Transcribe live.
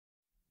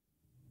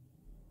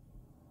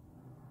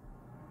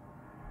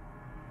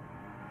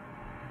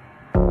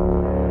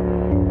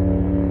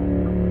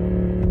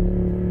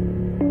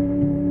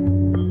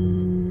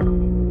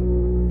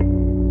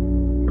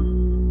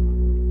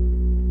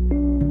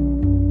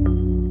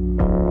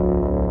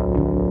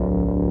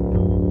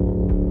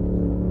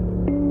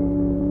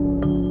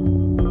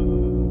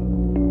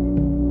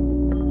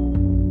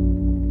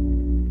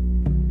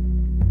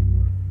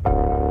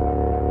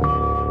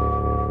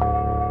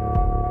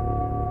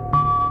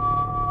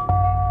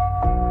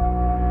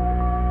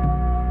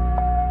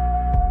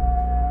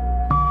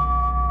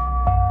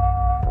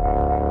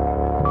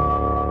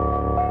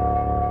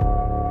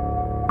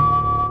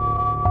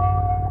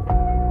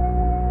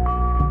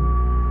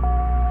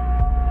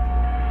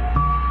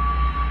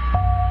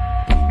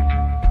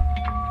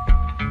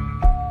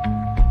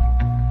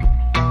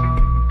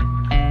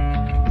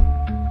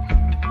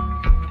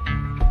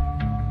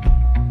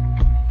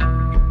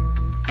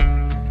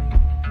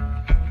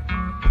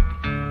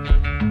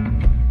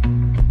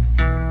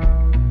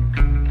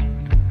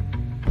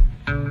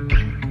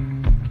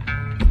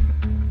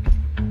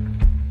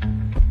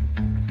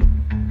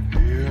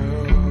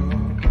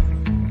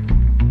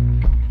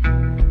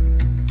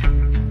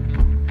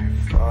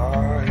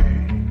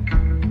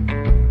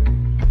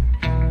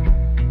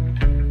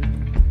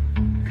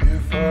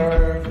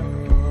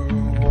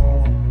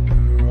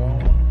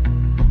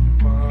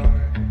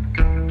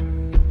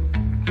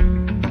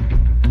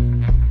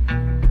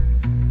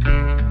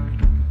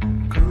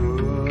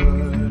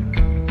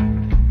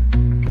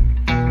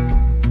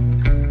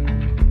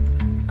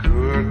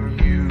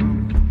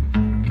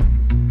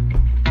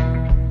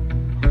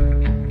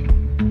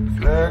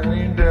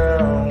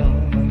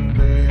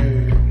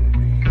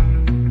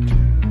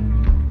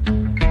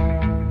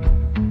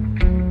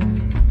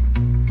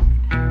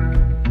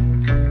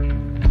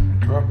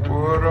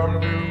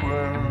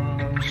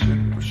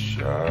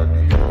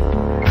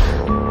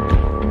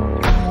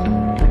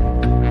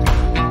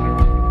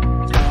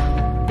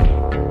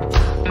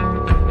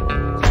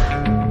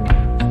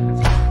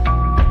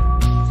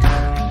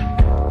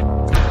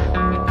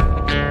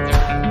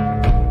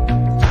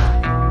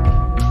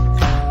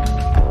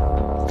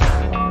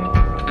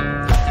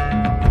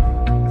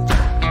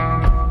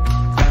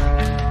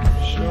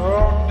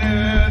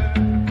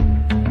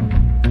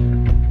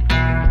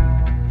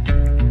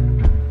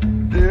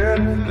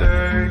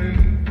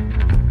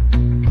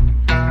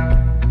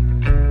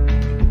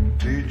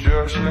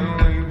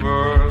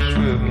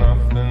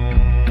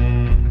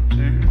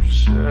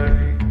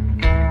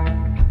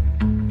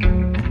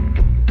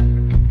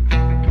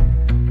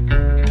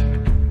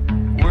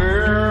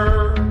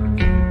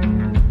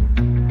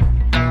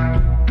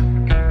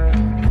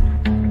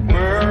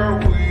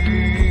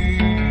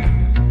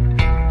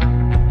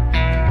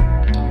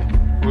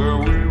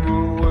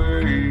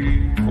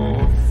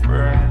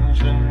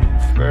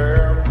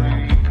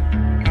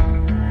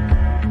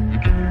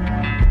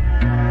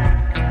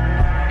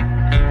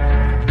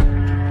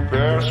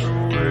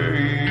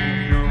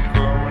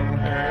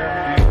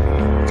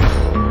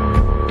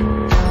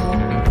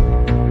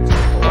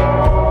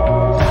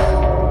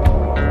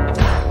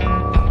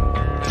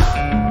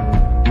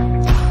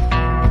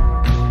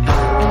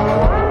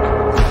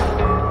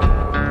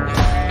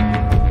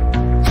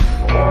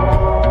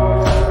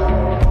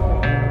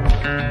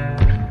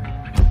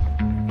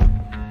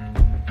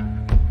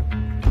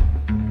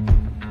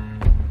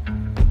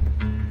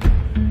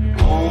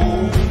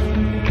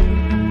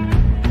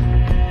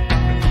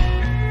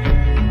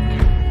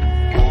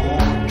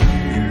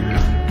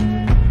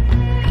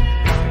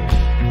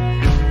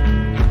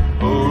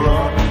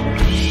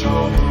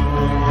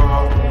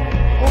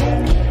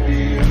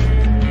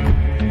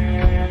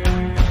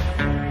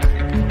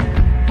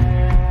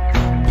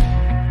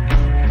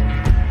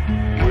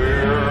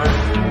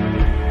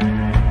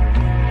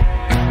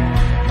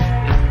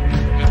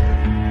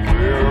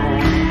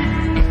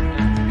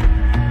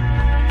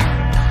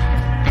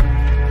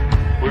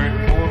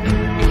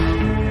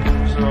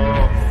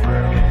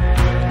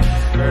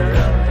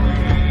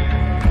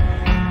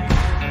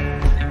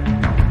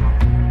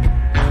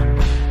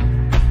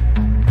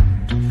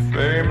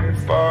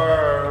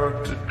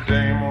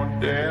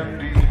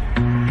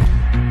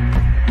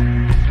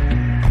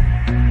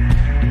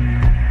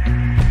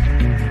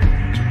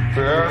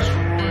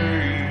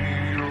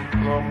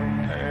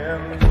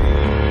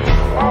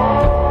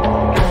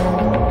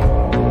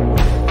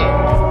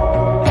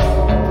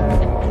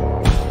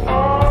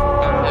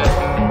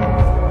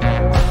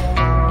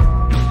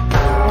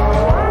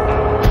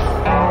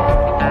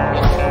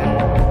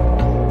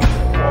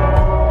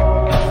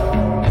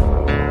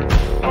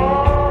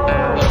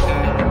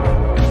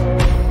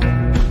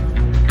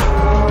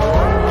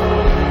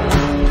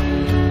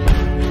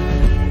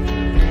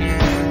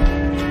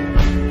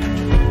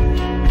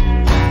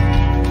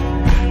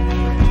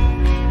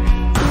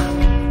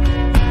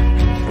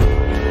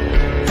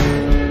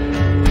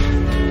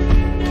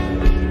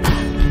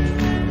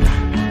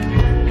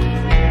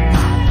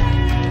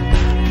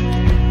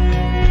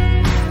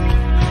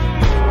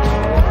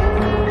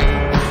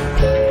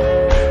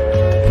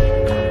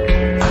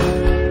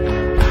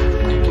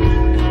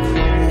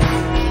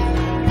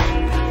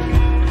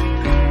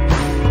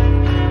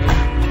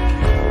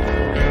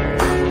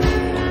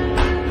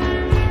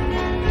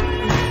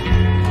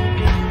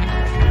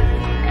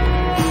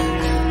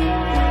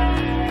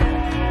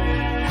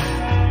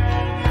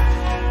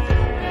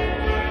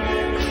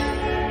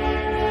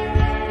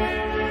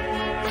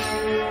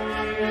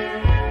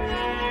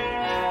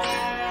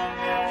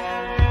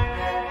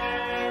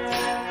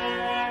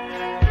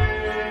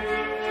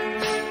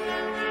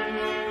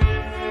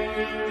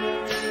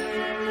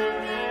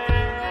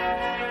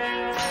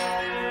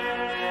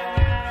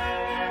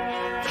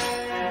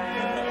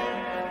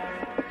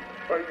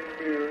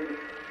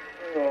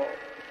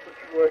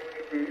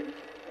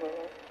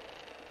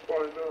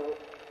know.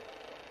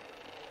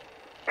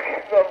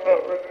 Because I'm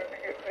not ready to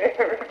get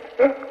married.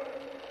 Do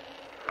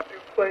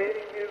you play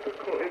any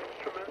musical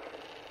instruments?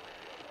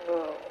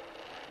 No.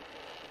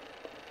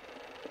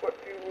 What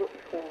do you look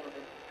for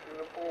in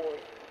a boy?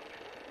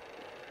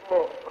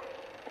 Looks.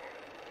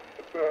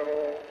 About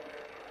all.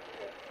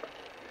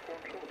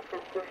 Don't you look for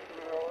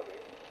personality?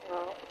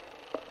 No.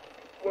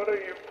 What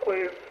are your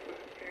plans for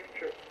the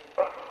future?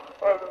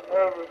 I don't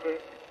have any.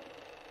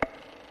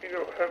 You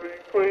don't have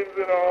any plans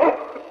at all?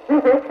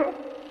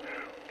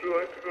 Would you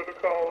like to go to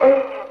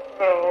college?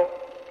 No.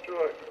 Would you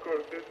like to go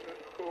to business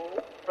school?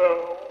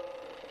 No.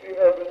 Do you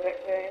have a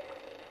nickname?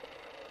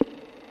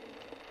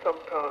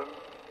 Sometimes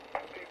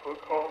people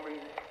call me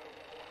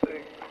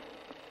things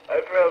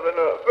I'd rather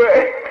not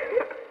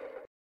say.